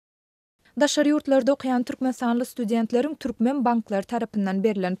Daşary ýurtlarda okaýan türkmenistanly studentleriň türkmen banklary tarapyndan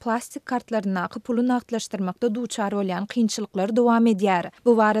berlen plastik kartlaryndaky puly nagtlaşdyrmakda duçar bolýan kynçylyklary dowam edýär.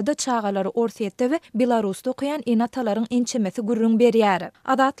 Bu barada çagalary Orsýetde we Belarusda okaýan ene-atalaryň ençemesi gürrüň berýär.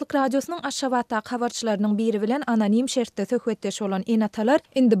 Adatlyk radiosynyň aşawatda habarçylarynyň biri bilen anonim şertde söhbetdeş bolan ene-atalar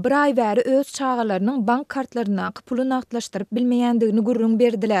indi bir ay bäri öz çagalarynyň bank kartlaryndaky puly nagtlaşdyryp bilmeýändigini gürrüň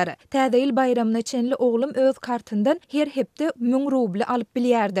berdiler. Täze bayramyna çenli oglum öz kartyndan her hepde 1000 rubl alyp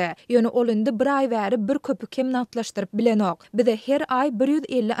bilýärdi. Ýöne olunda bir ay bäri bir köpük hem nagtlaşdyryp bilenok. Bize her ay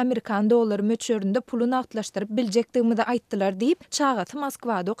 150 Amerikan dollary möçöründe puly nagtlaşdyryp biljekdigimi de aýtdylar diýip çagasy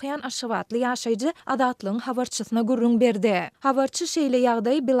Moskwada okaýan aşawatly ýaşaýjy adatlyň habarçysyna gürrüň berdi. Habarçy şeýle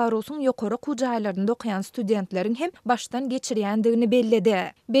ýagdaý Belarusyň ýokary kujaýlarynda okaýan studentleriň hem baştan geçirýändigini belledi.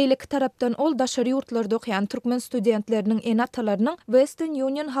 Beýleki tarapdan ol Daşary ýurtlarda okaýan türkmen studentleriniň ene-atalarynyň Western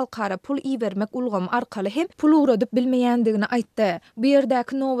Union halkara pul iýermek ulgamy arkaly hem pul uradyp bilmeýändigini aýtdy. Bu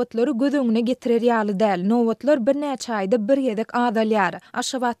ýerdäki nowatlary göz öňüne getirer ýaly däl. Nowatlar bir näçe aýda bir ýedek adalýar.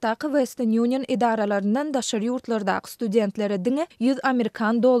 Aşawatdaky Western Union idaralaryndan Daşary ýurtlardaky studentlere diňe 100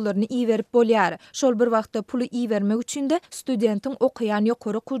 Amerikan dollaryny iýerip bolýar. Şol bir wagtda puly iýermek üçin de studentiň okaýan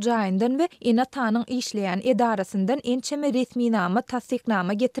ýokary kujaýyndan we ene-atanyň işleýän edarasyndan ençeme resmi nama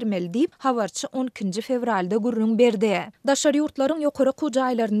tasdiknama getirmeli diýip habarçy 12 fevralda gürrüň berdi. Daşary ýurtlaryň ýokary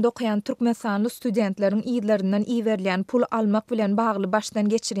kujaýlarynda okaýan türkmenistanly studentleriň ýyllerinden iýerilýän pul almak bilen bagly başdan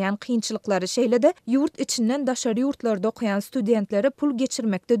geçirýän kynçylyklary şeýle-de ýurt içinden Daşary ýurtlarda okaýan studentlere pul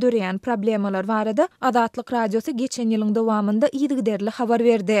geçirmekde döreýän problemalar barada Adatlyk radiosy geçen ýylyň dowamında ýygyderli habar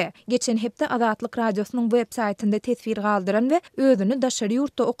berdi. Geçen hepde Adatlyk radiosynyň web saýtynda tesbir galdyran we özüni Daşary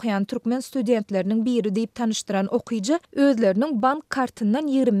ýurtda okaýan türkmen studentleriniň biri diýip tanıştyran okyjy özleriniň bank kartyndan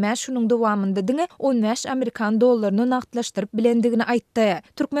 25 şunyň dowamında diňe 15 Amerikan dollaryny nagtlaşdyryp bilendigini aýtdy.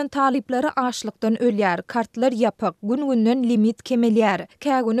 Türkmen talyplary açlykdan ölýär, kartlar ýapyk, gün-günden limit kemelýär.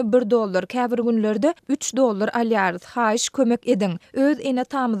 Kägüni 1 dollar, käbir günlerde 3 dollar alýarys. Haýyş kömek ediň. Öz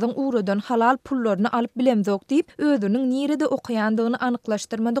ene-atamyzyň uradan halal pullaryny alyp bilemzok diýip özüniň nirede okaýandygyny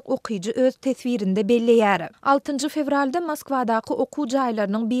anyklaşdyrmadyk okyjy öz tesbirinde belleýär. 6 fevralda Moskwadaky okuw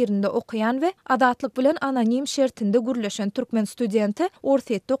jaýlarynyň birinde okaýan we adatlyk bilen anonim şertinde gürleşen türkmen studenti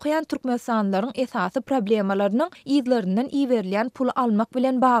Orsýetde okaýan türkmenistanlylaryň esasy problemalarynyň ýyllerinden iýerilýän pul almak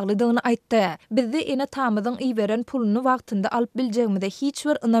bilen baglydygyny aýtdy. Bizde ene-atamyzyň iýeren puluny wagtynda alyp biljegimizde hiç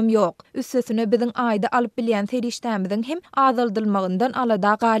bir ynam ýok. Üstesine biziň aýda alyp bilýän serişdämiziň hem azaldylmagyndan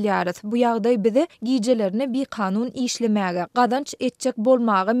alada galýarys. Bu ýagdaý bizi gijelerine bir kanun işlemäge, gadanç etjek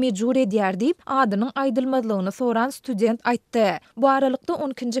bolmagy mejbur edýär diýip adynyň aýdylmazlygyny soran student aýtdy. Bu aralykda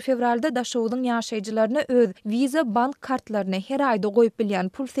 12 fevralda Daşaryň ýaşaýjylaryna öz viza bank kartlaryny her aýda goýup bilýän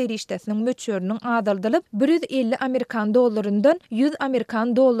pul serişdesiniň möçörüniň azaldylып 150 Amerikan dollaryndan 100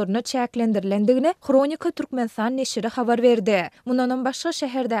 Amerikan dollaryna çäklendirilendigi Kronika Türkmenistan neşiri habar berdi. Mundan başga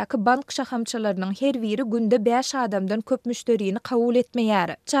şäherdäki bank şahamçylarynyň her biri günde 5 adamdan köp müşteriyini kabul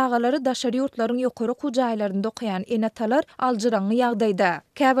etmeýär. Çagalary Daşary ýurtlaryň ýokary kujaýlarynda okaýan ene-atalar aljyraňly ýagdaýda.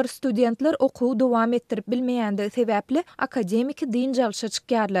 Käbir studentler okuw dowam etdirip bilmeýändigi sebäpli akademik diň jalşa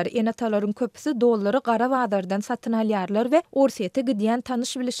çykýarlar. Ene-atalaryň köpüsi dollary gara badardan satyn alýarlar we Orsýetde gidýän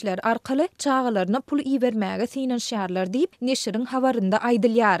tanış bilişler arkaly çagalaryna pul iýermäge synanşýarlar diýip neşiriň habarynda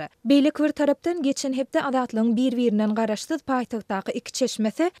aýdylýar. Beýleki bir tarapdan geçen hepde adatlyň bir-birinden garaşsyz paýtagtdaky iki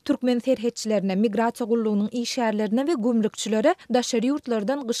çeşmesi türkmen serhetçilerine, migrasiýa gullugynyň işgärlerine we gümrükçilere Daşary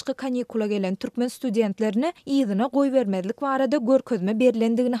ýurtlardan gyşky kanikula gelen türkmen studentlerine ýygyna goý bermezlik barada görkezme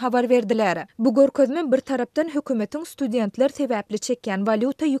berilendigini habar berdiler. Bu görkezme bir tarapdan hökümetiň studentler sebäpli çekýän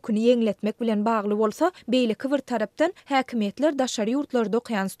valyuta ýüküni ýeňletmek bilen bagly bolsa, beýleki bir tarapdan häkimetler Daşary ýurtlarda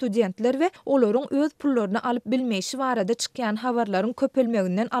okaýan studentler we olaryň öz pullaryny alyp bilmeýişi barada çykýan habarlaryň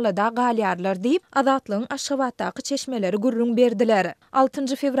köpelmeginden alada galýarlar diýip Adatlyň Aşgabatdaky çeşmeleri gürrüň berdiler.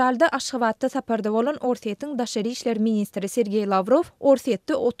 6 fevralda Aşgabatda saparda bolan Orsýetiň Daşary işler ministri Sergey Lavrov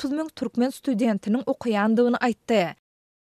Orsýetde 30 000 türkmen studentiniň okaýandygyny aýtdy.